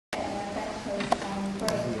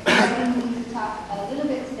talk a little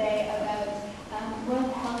bit today about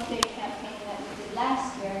World Health Day campaign that we did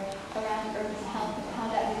last year around urban health and how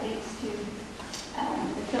that relates to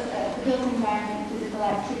the built environment, physical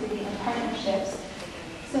activity, and partnerships.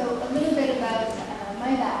 So a little bit about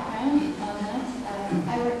my background on that.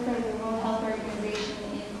 I work for the World Health Organization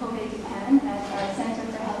in Kobe, Japan, as our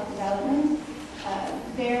Center for Health Development.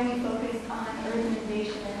 There we focus on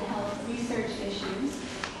urbanization and health research issues.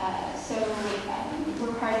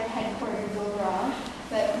 We're part of headquarters overall,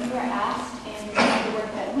 but we were asked in the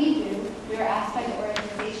work that we do, we were asked by the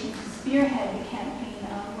organization to spearhead the campaign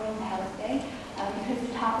on World Health Day because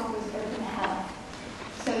the topic was urban health.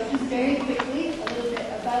 So just very quickly, a little bit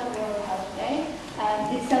about World Health Day.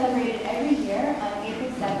 It's celebrated every year on April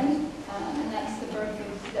 7th, and that's the birth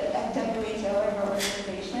of the WHO, our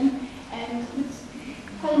organization. And what's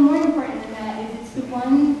probably more important than that is it's the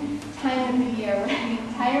one time of the year where the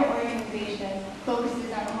entire organization focuses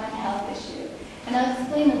on one health issue. And I'll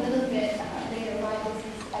explain a little bit later why this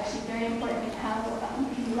is actually very important and how we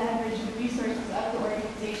can leverage the resources of the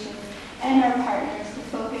organization and our partners to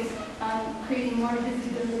focus on creating more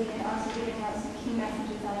visibility and also giving out some key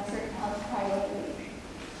messages on certain health priorities.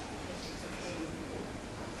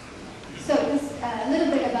 So just a little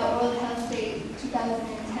bit about World Health Day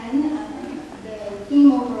 2010. The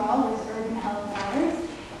theme overall was Urban Health Matters.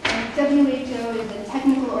 WHO is a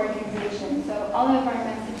technical organization, so all of our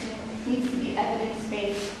messaging needs to be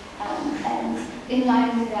evidence-based and in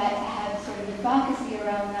line with that to have sort of advocacy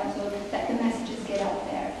around that so that the messages get out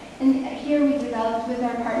there. And here we developed with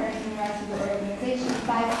our partners and the rest of the organization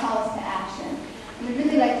 5 calls to action. And I'd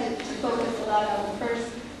really like to focus a lot on the first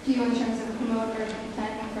few in terms of promote urban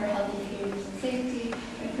planning for healthy behaviors and safety,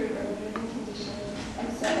 improve urban living conditions,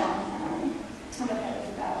 and so on. What that is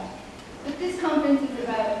about. But this conference is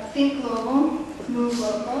about think global, move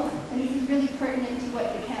local, and this is really pertinent to what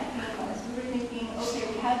the campaign was. We were thinking, okay,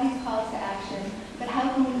 we have these calls to action, but how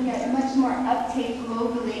can we get much more uptake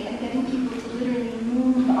globally and getting people to literally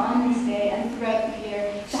move on this day and throughout the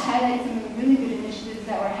year to highlight some of the really good initiatives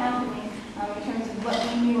that were happening in terms of what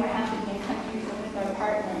we knew were happening in countries and with our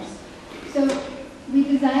partners. So we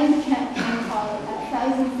designed a campaign called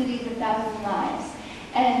 1,000 Cities, 1,000 Lives.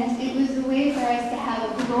 And it was a way for us to have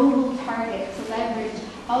a global target to leverage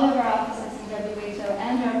all of our offices in WHO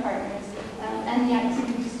and our partners and the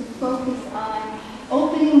activities to focus on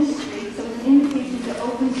opening streets. So it was an invitation to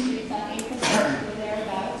open streets on April 1st or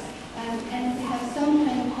thereabouts and to have some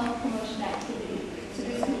kind of health promotion activity. So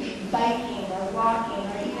this could be biking or walking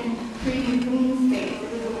or even creating green space.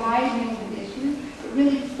 It was a wide range of issues, but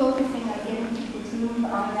really focusing on getting people to move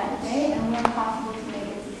on that day and where possible to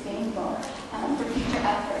make it sustainable. For future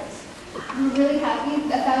efforts. We're really happy.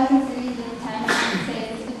 1,000 cities in town, I would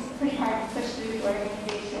say it's pretty hard to push through the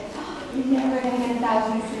organization. We're never going to get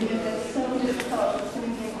 1,000 cities. That's so difficult. It's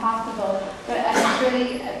going to be impossible. But I'm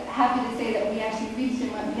really happy to say that we actually reached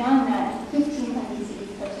and went beyond that. 1,500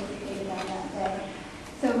 cities participated on that day.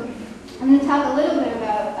 So I'm going to talk a little bit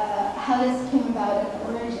about how this came about and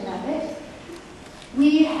the origin of it.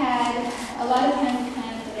 We had a lot of time to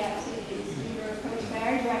plan for the activities. We were approached by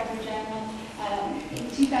our Director General in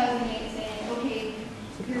 2008 saying, okay,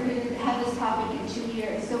 you're going to have this topic in 2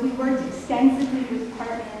 years. So we worked extensively with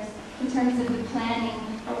partners in terms of the planning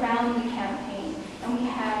around the campaign. And we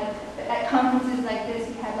had, at conferences like this,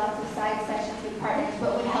 we had lots of side sessions with partners.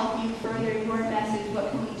 What would help you further your message?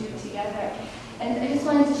 What can we do together? And I just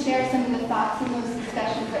wanted to share some of the thoughts in those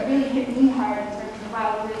discussions that really hit me hard in terms of,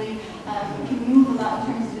 wow, we really can move a lot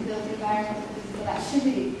in terms of the built environment and physical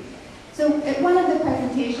activity. So at one of the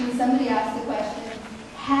presentations, somebody asked the question,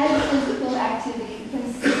 had physical activity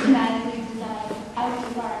been systematically designed out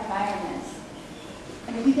of our environments?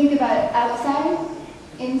 And if you think about outside,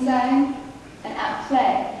 inside, and at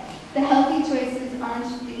play, the healthy choices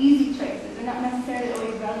aren't the easy choices. They're not necessarily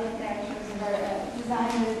always relevant there in terms of our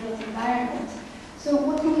design of the built environment. So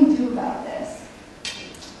what can we do about this?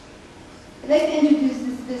 I'd like to introduce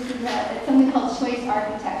this is something called choice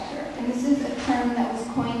architecture. And this is a term that was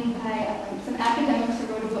coined by some academics who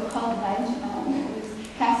wrote a book called Ledge. It was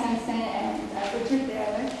Cass Simpson and Richard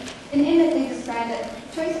Thaler. And in it they describe that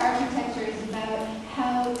choice architecture is about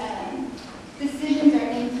how decisions are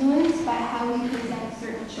influenced by how we present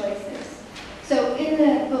certain choices. So in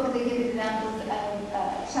the book they give examples of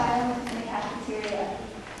a child in the cafeteria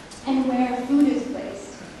and where food is placed.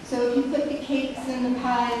 So if you put the cakes and the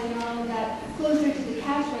pies and all of that closer to the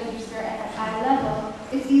cash register and at eye level,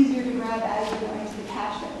 it's easier to grab as you're going to the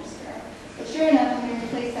cash register. But sure enough, when you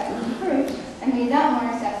replace that with fruit and made that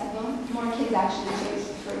more accessible, more kids actually choose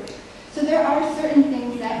the fruit. So there are certain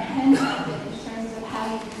things that can happen in terms of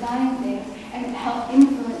how you design things and help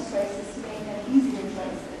influence choices to make them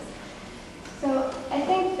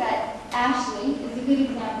Ashley is a good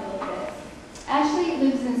example of this. Ashley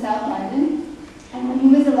lives in South London, and when he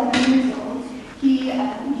was 11 years old, he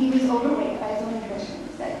was overweight by his own admission.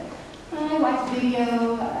 He said, I watch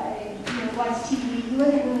video, I watch TV. He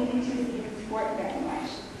wasn't really interested in sport very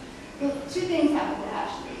much. Well, two things happened to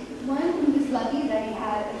Ashley. One, he was lucky that he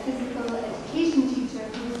had a physical education teacher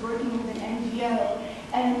who was working with an NGO,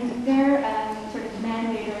 and their sort of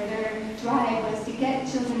mandate or their drive was to get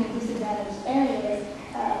children in disadvantaged areas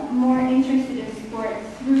more interested in sport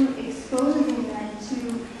through exposing them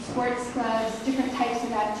to sports clubs, different types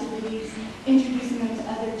of activities, introducing them to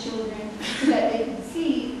other children so that they could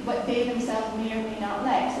see what they themselves may or may not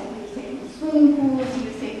like. So he would take them to swimming pools, he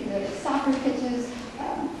would take them to soccer pitches,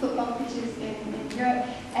 football pitches in Europe,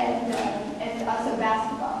 and also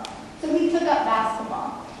basketball. So he took up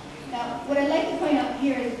basketball. Now, what I'd like to point out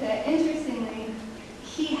here is that, interestingly,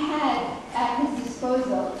 he had at his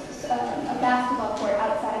disposal a basketball court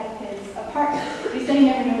outside of his apartment. He said he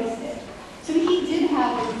never noticed it. So he did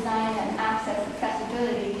have the design and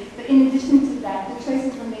accessibility, but in addition to that, the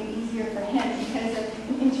choices were made easier for him because of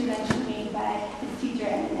an intervention made by his teacher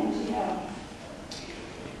and an NGO.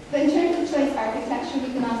 But in terms of choice architecture,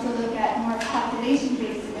 we can also look at more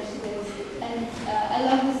population-based initiatives. And I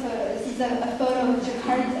love this photo. This is a photo of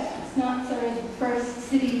Jakarta. It's not sort of the first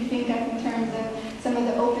city you think of in terms of some of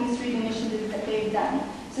the open street initiatives that they've done.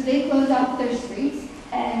 So they close off their streets,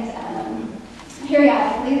 and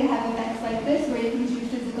periodically they have events like this where you can do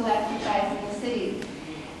physical exercise in the city.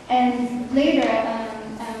 And later,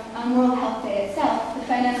 on World Health Day itself, the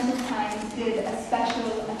Financial Times did a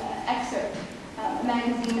special excerpt, a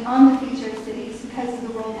magazine on the future of cities because of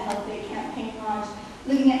the World Health Day campaign launch,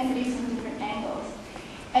 looking at cities from different angles.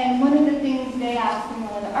 And one of the things they asked in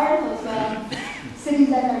one of the articles was, cities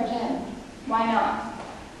as our gym, why not?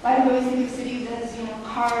 Why do we always think of cities as,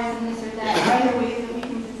 cars and this or that? Are there ways that we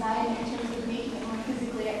can design in terms of making it more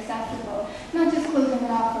physically accessible? Not just closing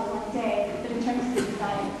it off for one day, but in terms of the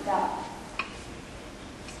design itself.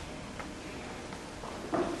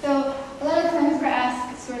 So a lot of times we're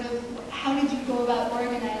asked sort of, how did you go about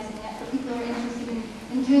organizing it? For people who are interested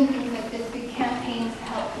in doing things like this, big campaigns to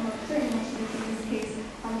help promote certain initiatives, in this case,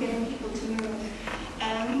 getting people to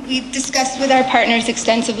move. We've discussed with our partners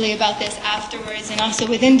extensively about this afterwards and also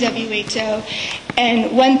within WHO.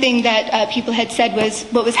 And one thing that people had said was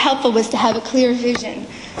what was helpful was to have a clear vision.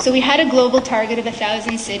 So we had a global target of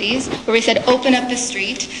 1,000 cities where we said open up the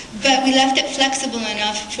street, but we left it flexible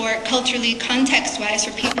enough for culturally, context-wise,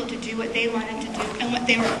 for people to do what they wanted to do and what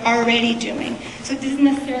they were already doing. So it doesn't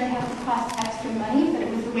necessarily have to cost extra money, but it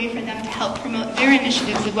was a way for them to help promote their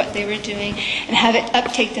initiatives of what they were doing and have it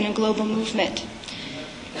uptake in a global movement.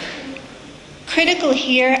 Critical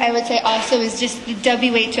here, I would say also, is just the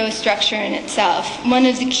WHO structure in itself. One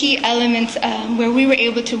of the key elements where we were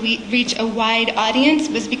able to reach a wide audience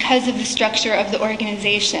was because of the structure of the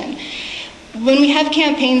organization. When we have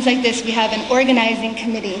campaigns like this, we have an organizing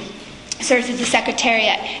committee, serves as a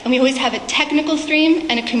secretariat, and we always have a technical stream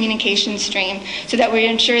and a communication stream so that we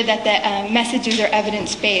ensure that the messages are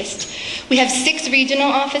evidence-based. We have 6 regional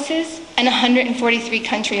offices and 143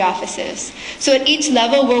 country offices. So at each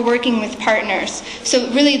level, we're working with partners.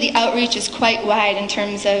 So really the outreach is quite wide in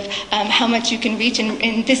terms of how much you can reach, and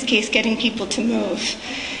in this case, getting people to move.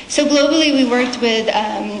 So globally, we worked with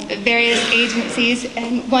various agencies,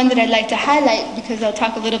 and one that I'd like to highlight, because I'll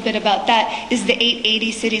talk a little bit about that, is the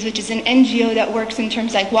 880 Cities, which is an NGO that works in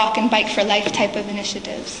terms like Walk and Bike for Life type of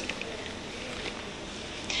initiatives.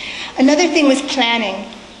 Another thing was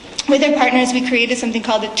planning. With our partners, we created something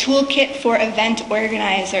called a toolkit for event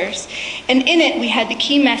organizers. And in it, we had the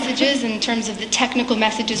key messages in terms of the technical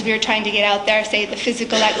messages we were trying to get out there, say the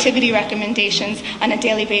physical activity recommendations on a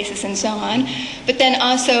daily basis and so on, but then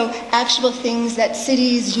also actual things that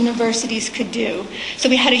cities, universities could do. So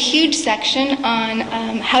we had a huge section on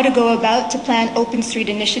how to go about to plan open street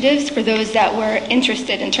initiatives for those that were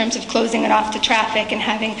interested in terms of closing it off to traffic and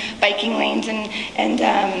having biking lanes and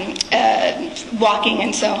walking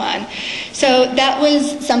and so on. So that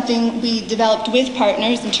was something we developed with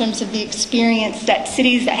partners in terms of the experience that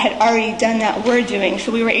cities that had already done that were doing.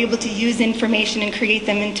 So we were able to use information and create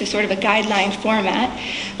them into sort of a guideline format.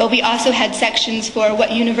 But we also had sections for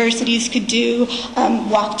what universities could do,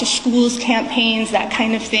 walk to schools campaigns, that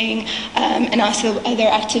kind of thing, and also other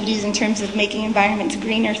activities in terms of making environments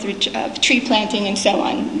greener through tree planting and so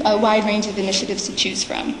on, a wide range of initiatives to choose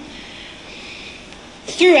from.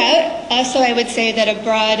 Throughout, also I would say that a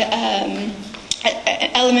broad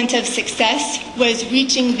element of success was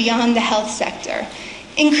reaching beyond the health sector.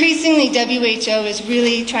 Increasingly, WHO is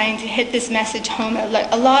really trying to hit this message home.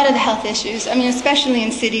 A lot of the health issues, I mean, especially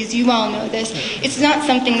in cities, you all know this, it's not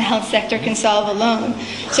something the health sector can solve alone.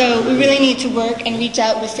 So we really need to work and reach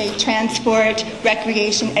out with, say, transport,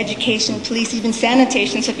 recreation, education, police, even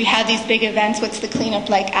sanitation. So if you have these big events, what's the cleanup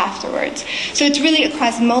like afterwards? So it's really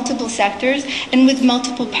across multiple sectors and with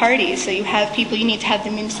multiple parties. So you have people, you need to have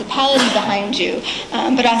the municipality behind you,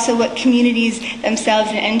 but also what communities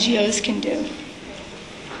themselves and NGOs can do.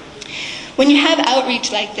 When you have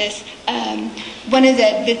outreach like this, one of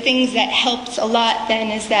the things that helps a lot then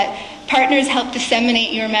is that partners help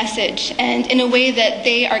disseminate your message and in a way that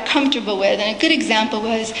they are comfortable with. And a good example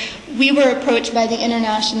was we were approached by the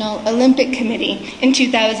International Olympic Committee in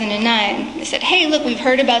 2009. They said, hey, look, we've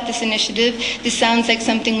heard about this initiative. This sounds like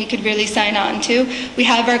something we could really sign on to. We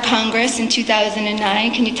have our Congress in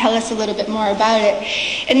 2009. Can you tell us a little bit more about it?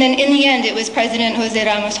 And then in the end, it was President Jose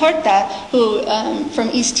Ramos Horta, who, from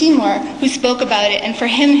East Timor, who spoke about it. And for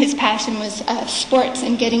him, his passion was sports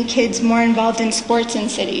and getting kids more involved in sports in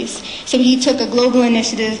cities. So he took a global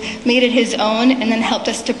initiative, made it his own, and then helped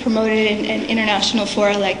us to promote it in international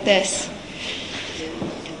fora like this.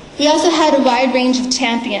 We also had a wide range of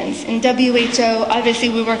champions. In WHO, obviously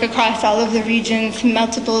we work across all of the regions,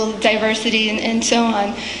 multiple diversity and so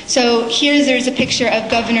on. So there's a picture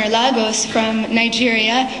of Governor Lagos from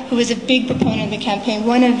Nigeria, who was a big proponent of the campaign,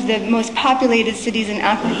 one of the most populated cities in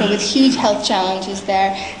Africa with huge health challenges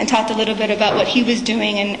there, and talked a little bit about what he was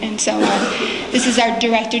doing and so on. This is our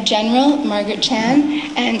Director General, Margaret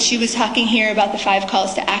Chan, and she was talking here about the 5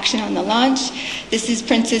 calls to action on the launch. This is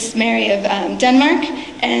Princess Mary of Denmark,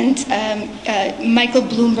 and Michael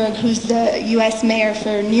Bloomberg, who's the U.S. mayor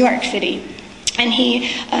for New York City. And he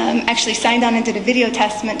actually signed on and did a video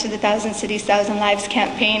testament to the 1,000 Cities, 1,000 Lives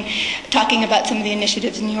campaign, talking about some of the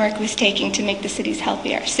initiatives New York was taking to make the city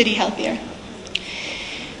healthier.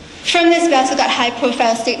 From this, we also got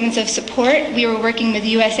high-profile statements of support. We were working with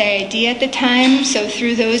USAID at the time, so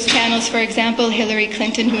through those channels, for example, Hillary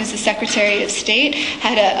Clinton, who was the Secretary of State,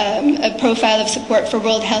 had a profile of support for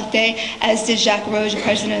World Health Day, as did Jacques Rouge,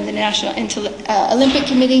 President of the National Olympic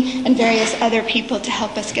Committee, and various other people to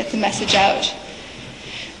help us get the message out.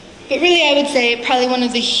 But really, I would say probably one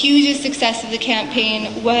of the hugest successes of the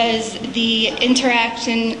campaign was the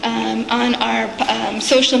interaction on our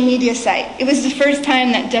social media site. It was the first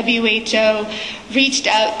time that WHO reached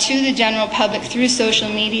out to the general public through social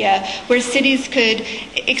media, where cities could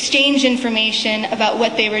exchange information about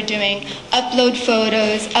what they were doing, upload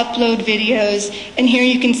photos, upload videos, and here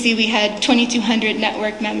you can see we had 2,200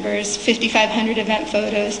 network members, 5,500 event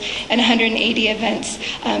photos, and 180 events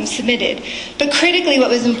submitted. But critically, what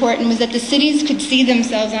was important was that the cities could see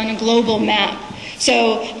themselves on a global map.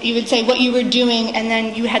 So you would say what you were doing, and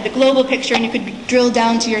then you had the global picture, and you could drill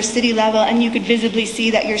down to your city level, and you could visibly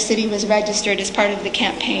see that your city was registered as part of the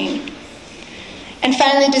campaign. And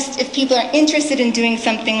finally, just if people are interested in doing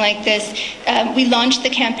something like this, we launched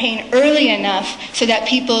the campaign early enough so that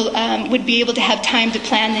people would be able to have time to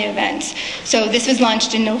plan the events. So this was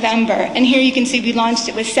launched in November. And here you can see we launched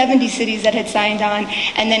it with 70 cities that had signed on.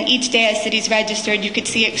 And then each day as cities registered, you could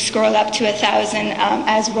see it scroll up to 1,000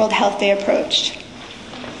 as World Health Day approached.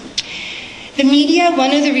 The media,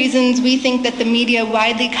 one of the reasons we think that the media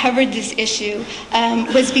widely covered this issue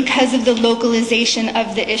was because of the localization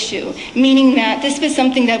of the issue, meaning that this was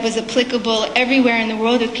something that was applicable everywhere in the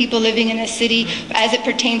world with people living in a city as it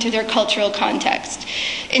pertained to their cultural context.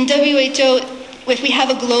 In WHO, if we have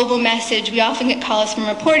a global message, we often get calls from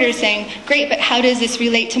reporters saying, great, but how does this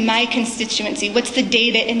relate to my constituency? What's the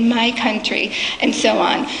data in my country? And so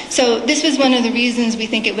on. So this was one of the reasons we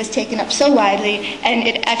think it was taken up so widely, and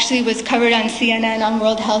it actually was covered on CNN on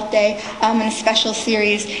World Health Day in a special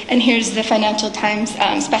series. And here's the Financial Times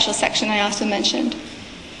special section I also mentioned.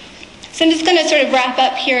 So I'm just going to sort of wrap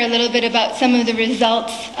up here a little bit about some of the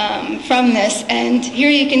results from this. And here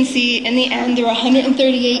you can see in the end there were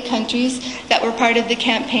 138 countries that were part of the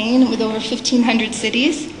campaign with over 1,500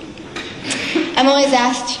 cities. I'm always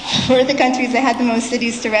asked who are the countries that had the most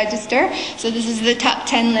cities to register. So this is the top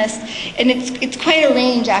 10 list. And it's quite a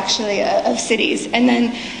range, actually, of cities. And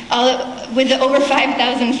then with the over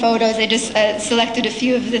 5,000 photos, I just selected a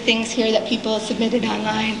few of the things here that people submitted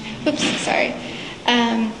online. Oops, sorry.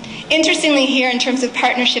 Interestingly here, in terms of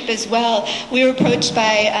partnership as well, we were approached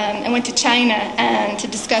by, I went to China to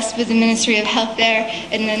discuss with the Ministry of Health there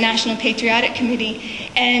and the National Patriotic Committee,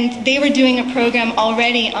 and they were doing a program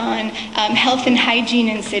already on health and hygiene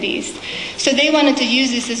in cities. So they wanted to use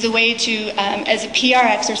this as a way to, as a PR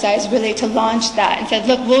exercise, really to launch that, and said,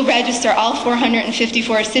 look, we'll register all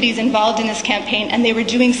 454 cities involved in this campaign, and they were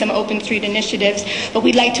doing some open street initiatives, but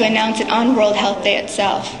we'd like to announce it on World Health Day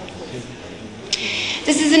itself.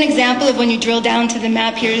 This is an example of when you drill down to the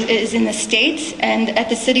map. Here is in the States, and at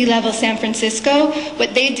the city level, San Francisco,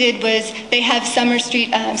 what they did was they have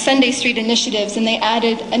Sunday street initiatives, and they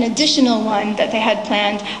added an additional one that they had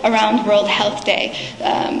planned around World Health Day.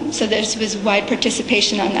 So there was wide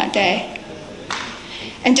participation on that day.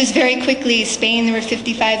 And just very quickly, Spain, there were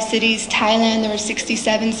 55 cities. Thailand, there were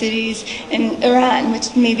 67 cities. In Iran,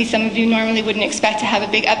 which maybe some of you normally wouldn't expect to have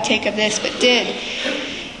a big uptake of this, but did.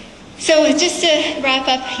 So just to wrap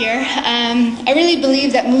up here, I really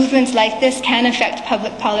believe that movements like this can affect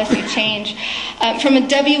public policy change. From a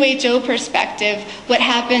WHO perspective, what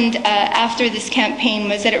happened after this campaign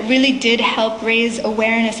was that it really did help raise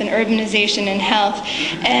awareness and urbanization in health.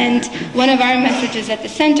 And one of our messages at the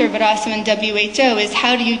center, but also in WHO, is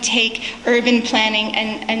how do you take urban planning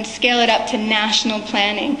and scale it up to national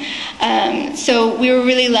planning? So we were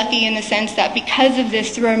really lucky in the sense that because of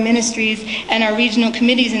this, through our ministries and our regional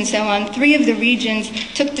committees and so on, 3 of the regions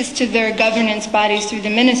took this to their governance bodies through the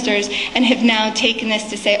ministers and have now taken this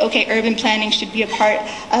to say, okay, urban planning should be a part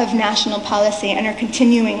of national policy, and are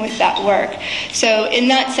continuing with that work. So in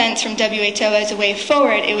that sense, from WHO as a way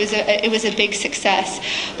forward, it was a big success.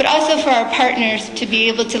 But also for our partners to be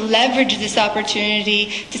able to leverage this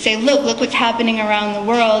opportunity to say, look what's happening around the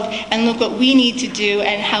world, and look what we need to do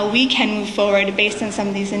and how we can move forward based on some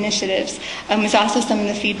of these initiatives, is also some of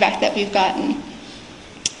the feedback that we've gotten.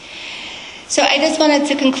 So I just wanted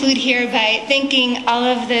to conclude here by thanking all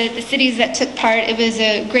of the cities that took part. It was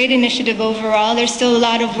a great initiative overall. There's still a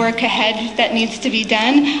lot of work ahead that needs to be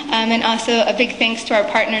done, and also a big thanks to our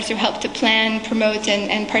partners who helped to plan, promote,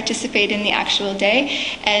 and participate in the actual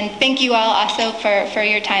day. And thank you all also for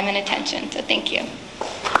your time and attention. So thank you.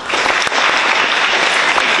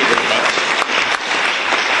 Thank you very much.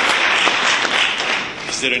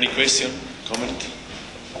 Is there any question, comment?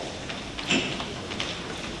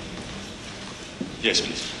 Yes,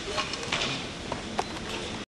 please.